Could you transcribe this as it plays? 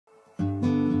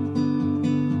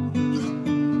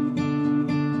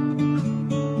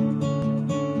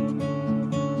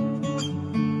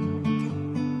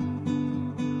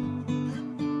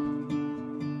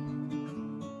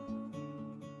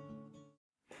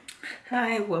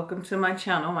Hi, welcome to my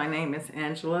channel. My name is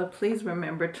Angela. Please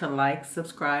remember to like,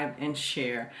 subscribe, and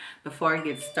share. Before I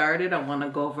get started, I want to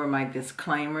go over my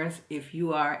disclaimers. If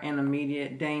you are in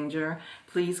immediate danger,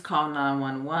 please call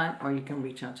 911 or you can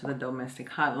reach out to the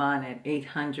domestic hotline at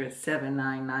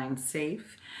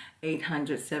 800-799-SAFE,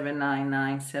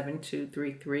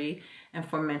 800-799-7233. And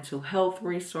for mental health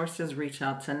resources, reach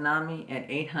out to NAMI at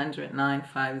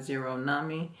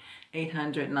 800-950-NAMI.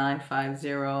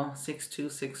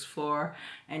 800-950-6264,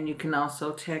 and you can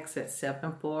also text at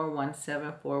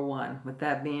 741741. With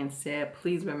that being said,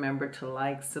 please remember to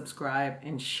like, subscribe,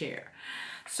 and share.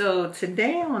 So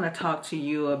today I want to talk to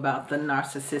you about the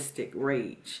narcissistic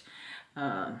rage.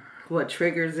 What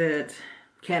triggers it?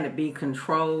 Can it be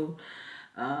controlled?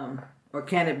 Or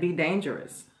can it be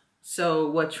dangerous? So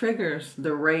what triggers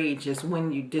the rage is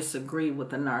when you disagree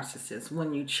with the narcissist,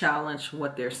 when you challenge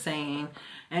what they're saying,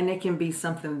 and it can be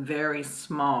something very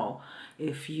small.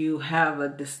 If you have a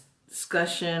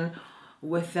discussion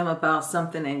with them about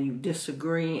something and you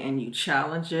disagree and you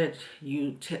challenge it,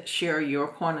 you share your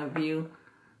point of view,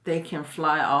 they can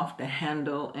fly off the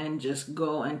handle and just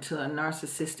go into a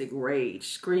narcissistic rage,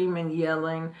 screaming,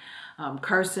 yelling,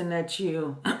 cursing at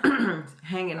you,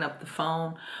 hanging up the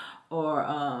phone, or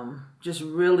just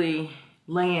really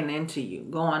laying into you,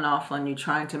 going off on you,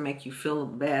 trying to make you feel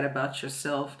bad about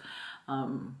yourself,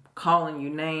 calling you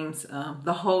names,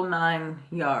 the whole 9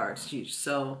 yards.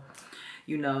 So,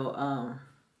 and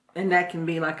that can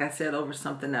be, like I said, over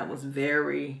something that was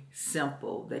very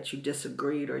simple that you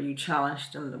disagreed or you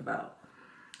challenged them about.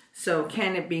 So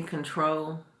can it be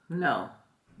controlled? No,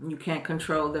 you can't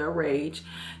control their rage.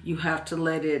 You have to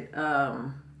let it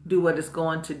do what it's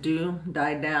going to do,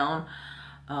 die down.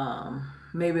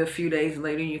 Maybe a few days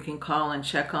later you can call and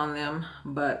check on them,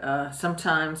 but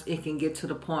sometimes it can get to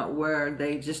the point where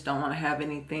they just don't want to have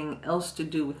anything else to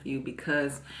do with you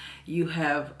because you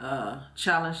have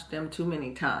challenged them too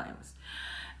many times.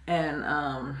 And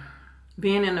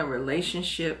being in a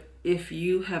relationship, if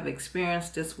you have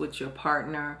experienced this with your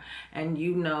partner and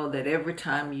you know that every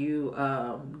time you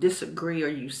disagree or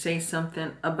you say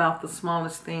something about the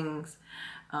smallest things,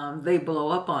 they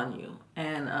blow up on you,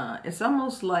 and it's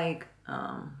almost like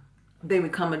they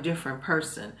become a different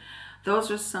person.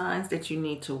 Those are signs that you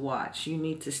need to watch. You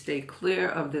need to stay clear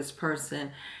of this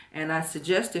person, and I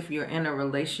suggest if you're in a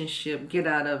relationship, get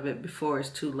out of it before it's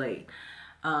too late.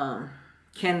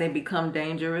 Can they become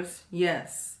dangerous?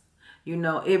 Yes.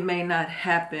 It may not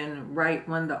happen right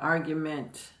when the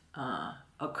argument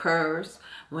occurs,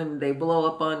 when they blow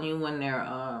up on you, when they're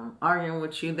arguing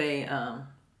with you, they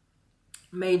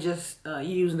may just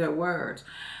use their words,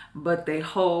 but they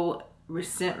hold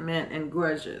resentment and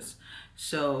grudges.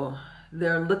 So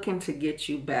they're looking to get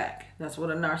you back. That's what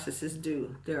a narcissist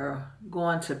do. They're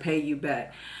going to pay you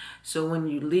back. So when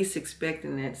you least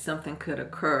expecting it, something could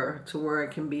occur to where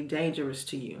it can be dangerous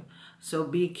to you. So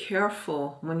be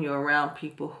careful when you're around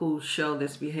people who show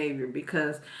this behavior,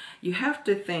 because you have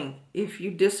to think, if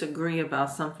you disagree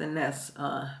about something that's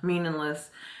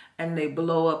meaningless and they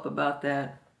blow up about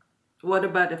that, what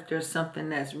about if there's something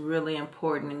that's really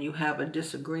important and you have a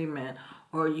disagreement,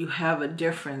 or you have a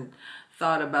different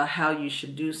thought about how you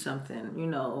should do something,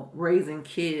 raising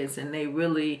kids, and they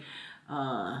really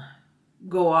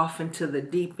go off into the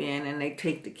deep end and they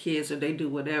take the kids or they do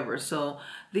whatever. So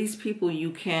these people, you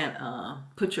can't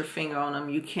put your finger on them.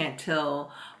 You can't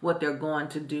tell what they're going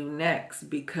to do next,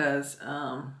 because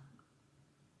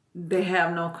they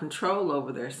have no control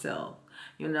over themselves.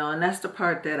 And that's the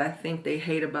part that I think they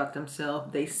hate about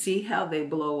themselves. They see how they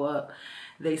blow up.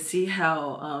 They see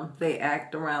how they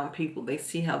act around people. They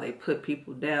see how they put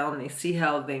people down. They see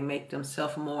how they make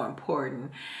themselves more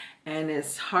important. And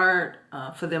it's hard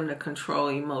for them to control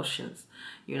emotions.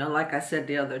 Like I said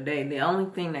the other day, the only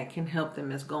thing that can help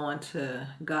them is going to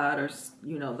God, or,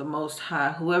 the Most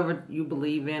High, whoever you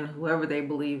believe in, whoever they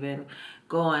believe in.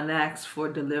 Go and ask for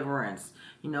deliverance.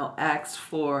 Ask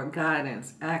for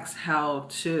guidance. Ask how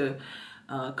to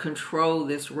control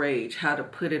this rage, how to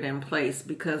put it in place,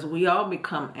 because we all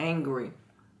become angry,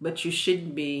 but you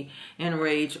shouldn't be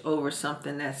enraged over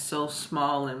something that's so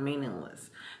small and meaningless.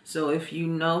 So if you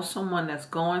know someone that's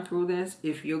going through this,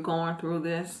 if you're going through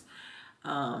this,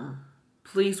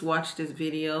 please watch this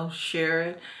video, share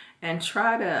it, and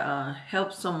try to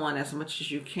help someone as much as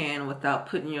you can without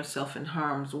putting yourself in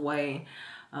harm's way.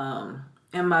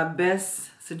 And my best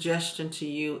suggestion to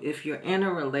you, if you're in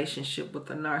a relationship with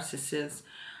a narcissist,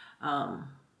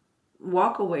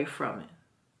 walk away from it,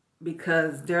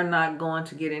 because they're not going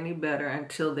to get any better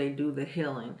until they do the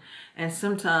healing. And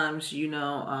sometimes,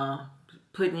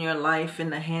 putting your life in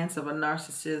the hands of a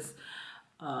narcissist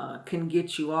can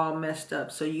get you all messed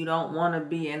up. So you don't want to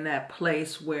be in that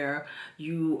place where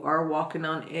you are walking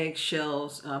on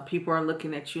eggshells. People are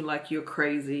looking at you like you're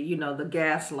crazy. You know, the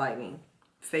gaslighting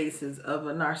phases of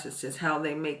a narcissist, how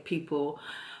they make people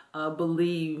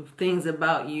believe things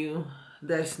about you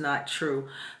that's not true.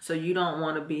 So you don't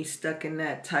want to be stuck in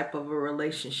that type of a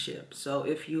relationship. So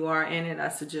if you are in it, I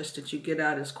suggest that you get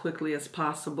out as quickly as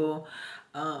possible.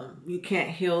 You can't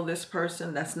heal this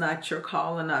person. That's not your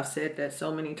calling. I've said that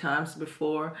so many times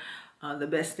before. The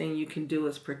best thing you can do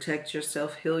is protect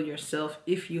yourself, heal yourself.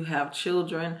 If you have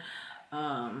children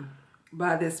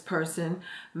by this person,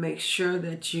 make sure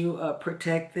that you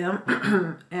protect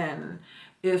them. And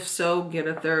if so, get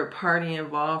a third party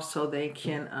involved so they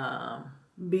can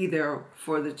be there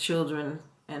for the children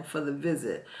and for the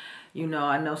visit. You know,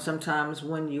 I know sometimes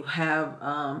when you have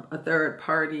a third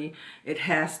party, it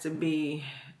has to be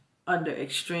under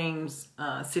extremes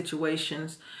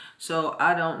situations. So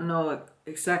I don't know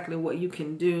exactly what you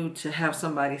can do to have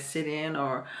somebody sit in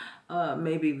or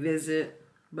maybe visit,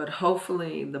 but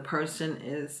hopefully the person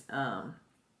is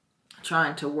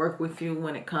trying to work with you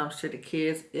when it comes to the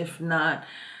kids. If not,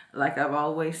 like I've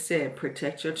always said,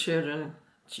 protect your children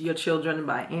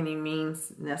by any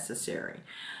means necessary.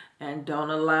 And don't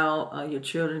allow your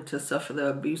children to suffer the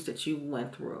abuse that you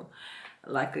went through.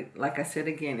 Like I said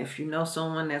again, if you know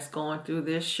someone that's going through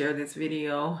this, share this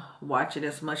video. Watch it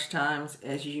as much times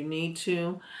as you need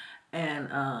to. And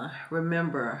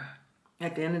remember,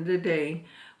 at the end of the day,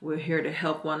 we're here to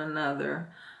help one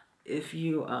another. If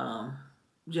you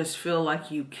just feel like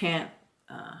you can't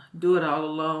do it all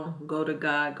alone, go to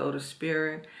God, go to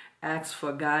Spirit. Ask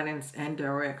for guidance and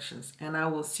directions. And I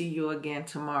will see you again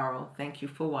tomorrow. Thank you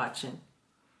for watching.